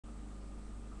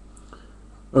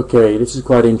Okay, this is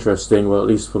quite interesting, well, at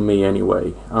least for me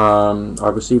anyway. I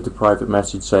received a private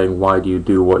message saying, why do you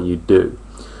do what you do?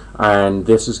 And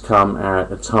this has come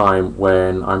at a time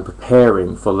when I'm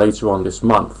preparing for later on this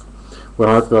month, when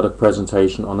I've got a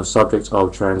presentation on the subject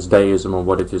of transdeism and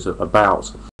what it is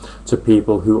about to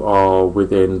people who are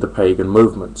within the pagan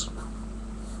movement,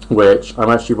 which I'm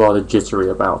actually rather jittery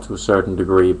about to a certain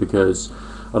degree, because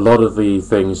a lot of the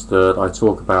things that I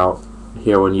talk about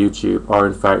here on YouTube are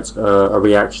in fact a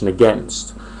reaction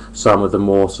against some of the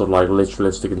more sort of like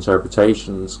literalistic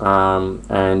interpretations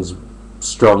and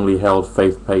strongly held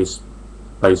faith-based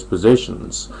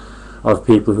positions of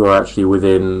people who are actually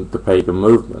within the pagan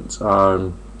movement.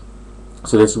 So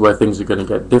this is where things are going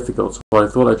to get difficult. So what I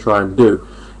thought I'd try and do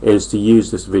is to use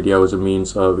this video as a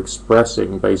means of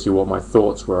expressing basically what my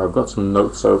thoughts were. I've got some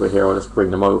notes over here, I'll just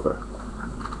bring them over.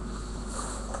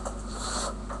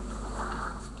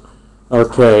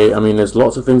 Okay, I mean there's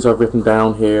lots of things I've written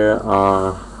down here,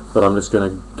 but I'm just going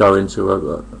to go into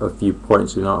a few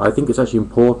points. I think it's actually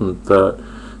important that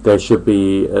there should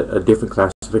be a different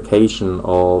classification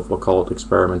of occult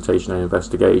experimentation and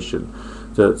investigation.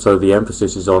 So the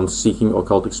emphasis is on seeking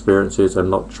occult experiences and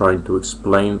not trying to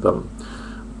explain them.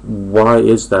 Why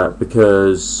is that?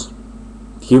 Because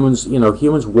humans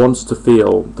want to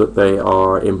feel that they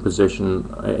are in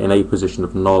a position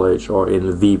of knowledge, or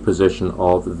in the position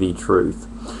of the truth,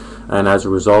 and as a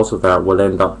result of that will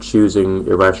end up choosing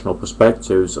irrational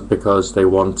perspectives because they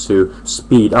want to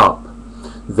speed up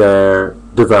their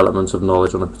development of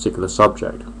knowledge on a particular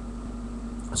subject.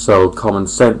 So common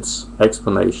sense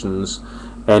explanations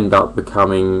end up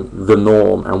becoming the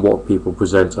norm and what people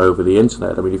present over the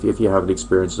internet. I mean, if you have an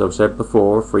experience, as I've said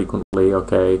before, frequently,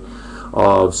 okay,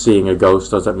 of seeing a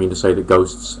ghost, does that mean to say that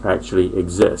ghosts actually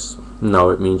exist? No,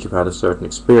 it means you've had a certain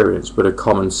experience. But a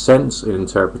common sense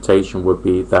interpretation would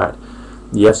be that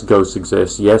yes, ghosts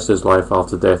exist, yes, there's life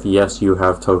after death, yes, you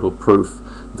have total proof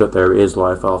that there is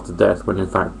life after death, when in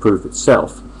fact proof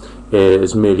itself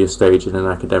is merely a stage in an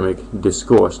academic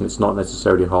discourse, and it's not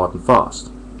necessarily hard and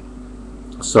fast.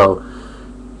 So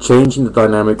changing the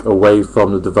dynamic away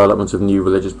from the development of new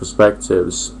religious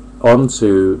perspectives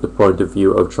onto the point of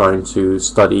view of trying to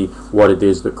study what it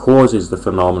is that causes the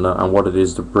phenomena and what it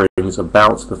is that brings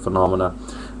about the phenomena,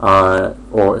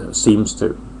 or seems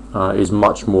to, is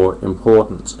much more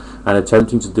important. And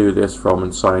attempting to do this from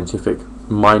a scientific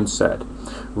mindset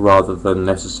rather than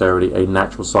necessarily a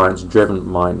natural science driven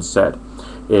mindset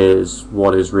is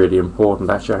what is really important.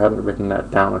 Actually, I haven't written that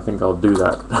down. I think I'll do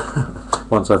that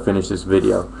once I finish this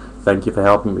video. Thank you for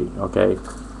helping me. Okay.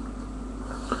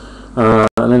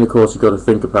 And then of course you've got to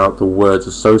think about the words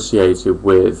associated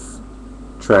with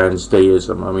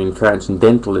transdeism. I mean,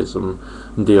 transcendentalism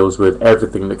deals with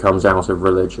everything that comes out of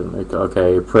religion.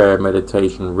 Okay, prayer,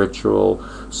 meditation, ritual,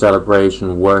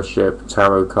 celebration, worship,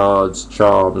 tarot cards,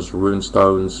 charms,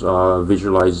 runestones,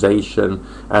 visualization,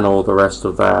 and all the rest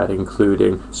of that,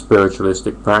 including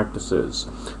spiritualistic practices.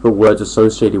 But words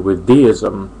associated with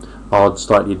deism are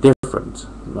slightly different.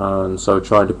 And so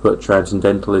trying to put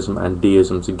transcendentalism and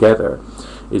deism together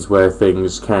is where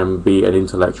things can be an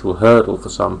intellectual hurdle for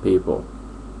some people.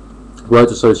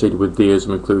 Words associated with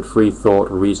deism include free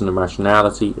thought, reason and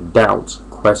rationality, doubt,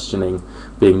 questioning,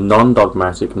 being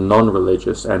non-dogmatic,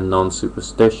 non-religious, and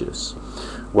non-superstitious.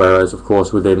 Whereas, of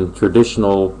course, within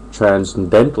traditional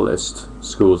transcendentalist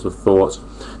schools of thought,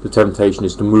 the temptation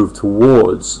is to move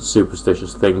towards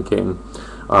superstitious thinking,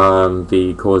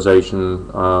 the correlation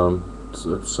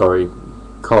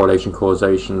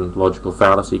causation logical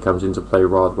fallacy comes into play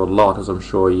rather a lot, as I'm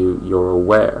sure you're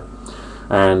aware.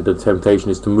 And the temptation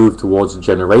is to move towards the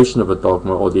generation of a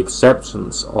dogma or the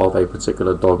acceptance of a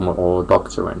particular dogma or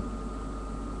doctrine,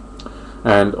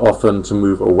 and often to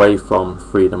move away from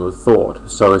freedom of thought.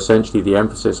 So essentially the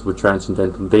emphasis with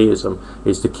transcendental deism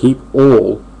is to keep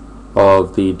all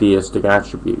of the deistic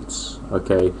attributes,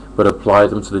 okay, but apply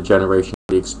them to the generation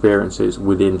of the experiences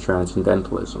within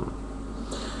transcendentalism.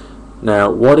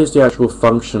 Now, what is the actual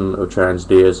function of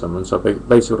transdeism? And so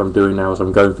basically what I'm doing now is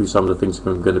I'm going through some of the things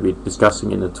I'm going to be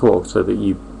discussing in the talk, so that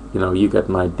you get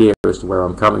an idea as to where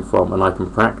I'm coming from and I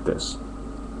can practice.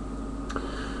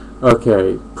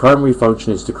 Okay, primary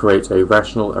function is to create a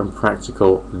rational and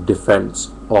practical defense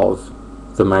of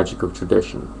the magic of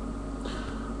tradition.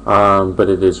 but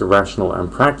it is rational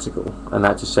and practical, and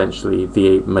that's essentially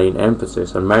the main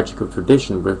emphasis. And magic of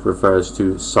tradition refers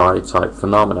to psi-type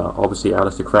phenomena. Obviously,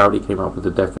 Aleister Crowley came up with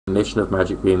the definition of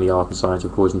magic being the art and science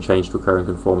of causing change to occur in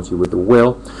conformity with the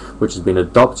will, which has been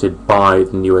adopted by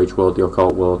the New Age world, the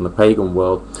occult world, and the pagan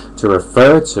world to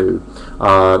refer to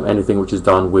anything which is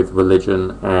done with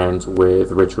religion and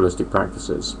with ritualistic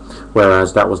practices.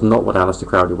 Whereas that was not what Aleister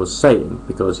Crowley was saying,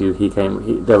 because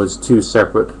there was two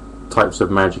separate types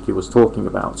of magic he was talking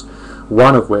about,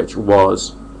 one of which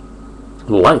was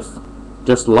life,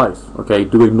 just life, okay,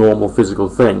 doing normal physical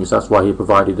things. That's why he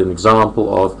provided an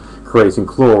example of creating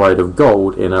chloride of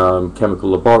gold in a chemical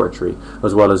laboratory,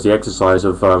 as well as the exercise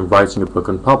of writing a book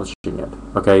and publishing it.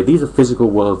 Okay, these are physical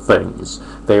world things.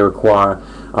 They require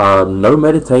no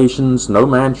meditations, no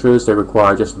mantras. They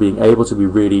require just being able to be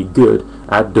really good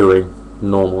at doing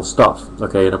normal stuff,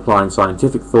 okay, and applying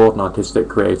scientific thought and artistic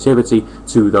creativity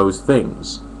to those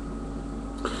things.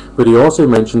 But he also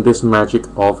mentioned this magic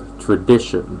of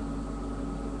tradition.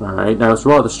 Alright, now it's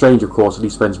rather strange, of course, that he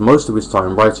spends most of his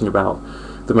time writing about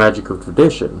the magic of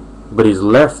tradition, but he's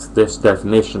left this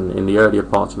definition in the earlier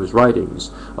parts of his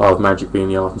writings of magic being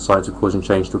the art and science of causing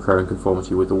change to occur in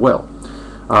conformity with the will.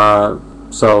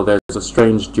 So there's a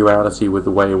strange duality with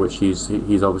the way in which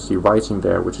he's obviously writing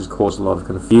there, which has caused a lot of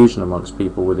confusion amongst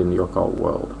people within the occult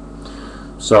world.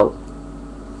 So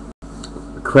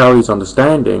Crowley's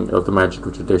understanding of the magic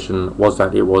of tradition was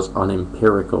that it was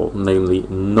unempirical, namely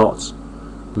not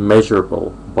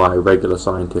measurable by regular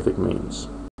scientific means.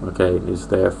 Okay, it is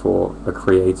therefore a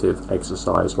creative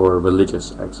exercise or a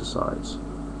religious exercise.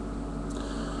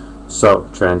 So,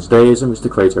 TransDeism is to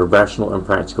create a rational and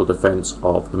practical defense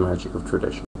of the magic of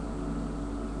tradition.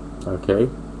 Okay,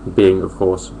 being, of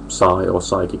course, psi or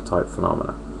psychic type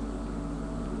phenomena.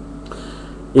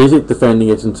 Is it defending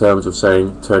it in terms of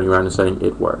turning around and saying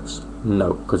it works?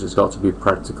 No, because it's got to be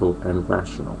practical and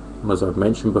rational. As I've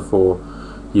mentioned before,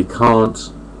 you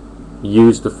can't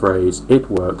use the phrase "it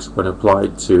works" when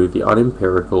applied to the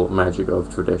unempirical magic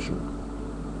of tradition.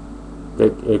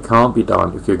 It can't be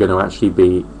done if you're going to actually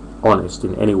be honest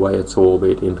in any way at all,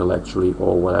 be it intellectually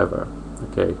or whatever.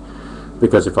 Okay,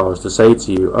 because if I was to say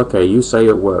to you, okay, you say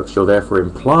it works, you're therefore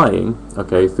implying,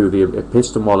 okay, through the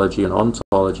epistemology and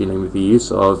ontology, namely the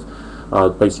use of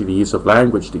basically the use of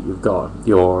language that you've got,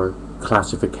 your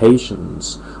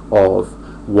classifications of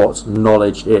what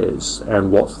knowledge is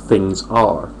and what things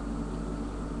are.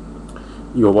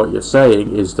 What you're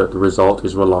saying is that the result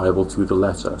is reliable to the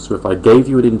letter. So if I gave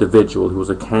you an individual who was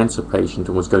a cancer patient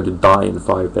and was going to die in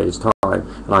 5 days' time,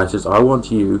 and I says, I want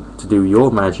you to do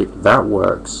your magic that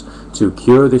works to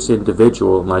cure this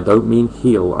individual, and I don't mean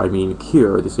heal, I mean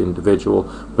cure this individual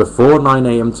before 9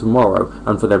 AM tomorrow,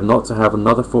 and for them not to have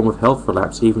another form of health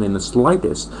relapse, even in the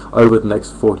slightest, over the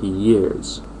next 40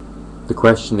 years. The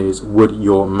question is, would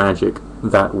your magic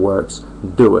that works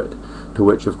do it? To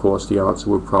which, of course, the answer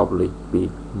would probably be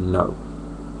no.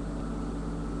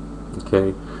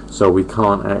 Okay, so we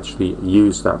can't actually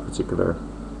use that particular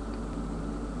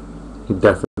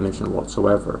definition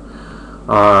whatsoever.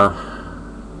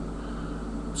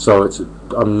 So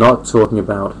I'm not talking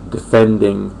about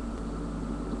defending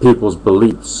people's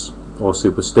beliefs or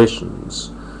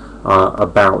superstitions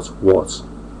about what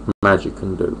magic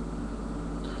can do.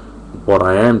 What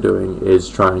I am doing is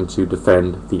trying to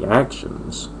defend the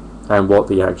actions and what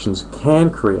the actions can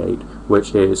create,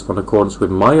 which is, in accordance with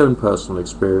my own personal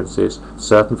experiences,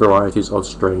 certain varieties of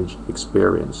strange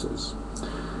experiences.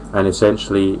 And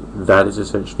essentially, that is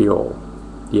essentially all.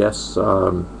 Yes,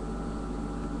 I'm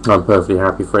perfectly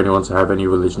happy for anyone to have any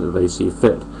religion that they see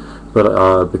fit,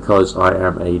 but because I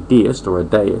am a deist or a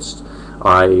deist,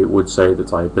 I would say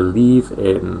that I believe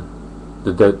in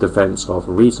the defense of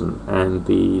reason and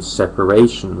the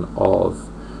separation of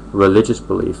religious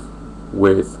belief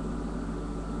with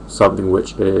something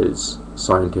which is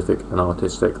scientific and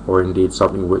artistic, or indeed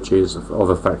something which is of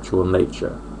a factual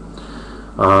nature.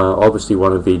 Obviously,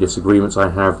 one of the disagreements I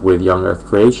have with young earth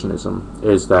creationism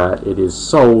is that it is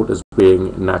sold as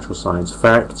being natural science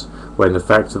fact, when the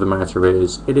fact of the matter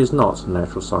is it is not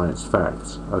natural science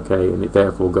fact. Okay, and it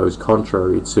therefore goes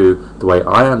contrary to the way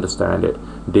I understand it,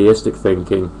 deistic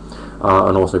thinking,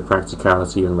 and also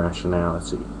practicality and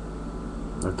rationality.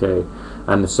 Okay,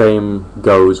 and the same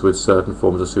goes with certain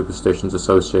forms of superstitions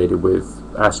associated with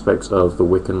aspects of the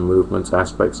Wiccan movement,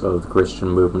 aspects of the Christian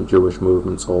movement, Jewish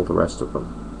movements, all the rest of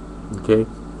them. Okay,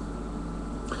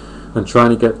 and trying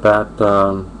to get that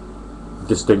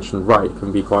distinction right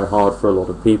can be quite hard for a lot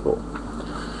of people.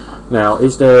 Now,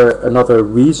 is there another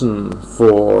reason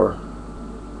for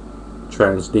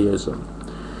transdeism?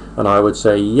 And I would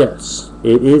say yes,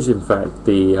 it is in fact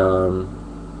the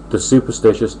the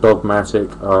superstitious, dogmatic,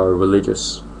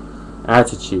 religious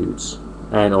attitudes,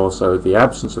 and also the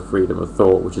absence of freedom of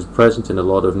thought, which is present in a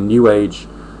lot of New Age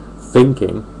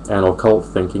thinking and occult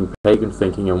thinking, pagan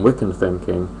thinking and Wiccan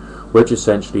thinking, which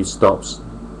essentially stops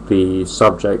the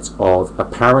subject of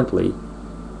apparently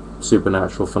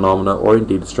supernatural phenomena, or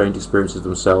indeed the strange experiences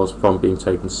themselves, from being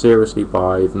taken seriously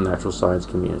by the natural science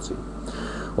community.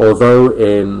 Although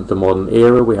in the modern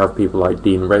era we have people like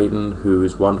Dean Radin,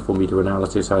 whose wonderful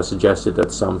meta-analysis has suggested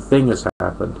that something has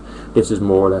happened, this is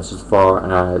more or less as far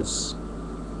as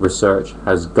research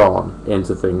has gone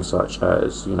into things such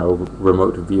as,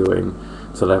 remote viewing,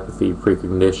 telepathy,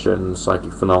 precognition,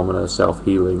 psychic phenomena,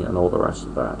 self-healing, and all the rest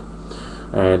of that.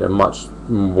 And a much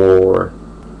more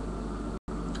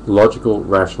logical,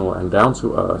 rational, and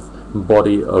down-to-earth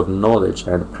body of knowledge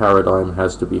and paradigm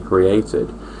has to be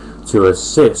created to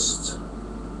assist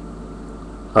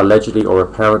allegedly or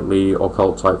apparently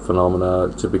occult type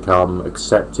phenomena to become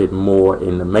accepted more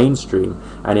in the mainstream,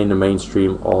 and in the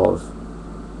mainstream of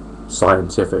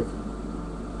scientific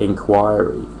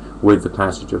inquiry with the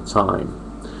passage of time.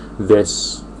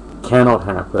 This cannot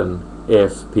happen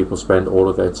if people spend all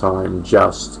of their time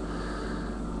just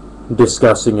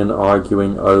discussing and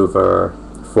arguing over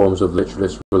forms of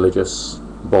literalist religious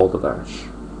balderdash.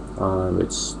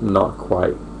 It's not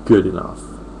quite good enough.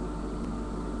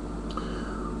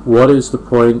 What is the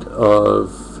point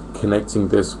of connecting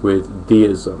this with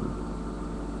deism?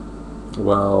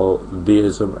 Well,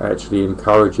 deism actually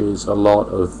encourages a lot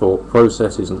of thought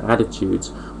processes and attitudes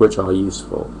which are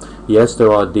useful. Yes,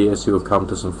 there are deists who have come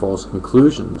to some false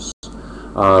conclusions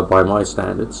by my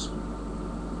standards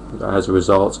as a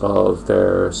result of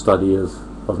their study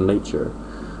of nature,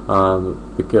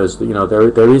 because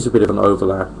there is a bit of an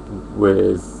overlap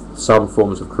with some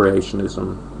forms of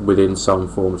creationism within some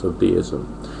forms of deism,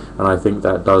 and I think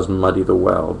that does muddy the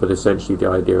well. But essentially the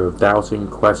idea of doubting,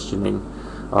 questioning,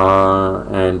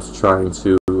 and trying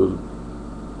to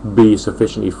be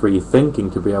sufficiently free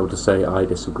thinking to be able to say I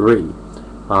disagree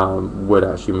would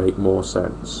actually make more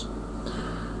sense.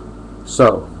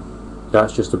 So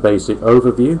that's just a basic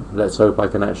overview. Let's hope I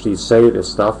can actually say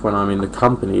this stuff when I'm in the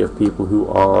company of people who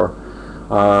are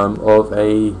of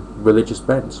a religious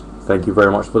bent. Thank you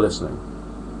very much for listening.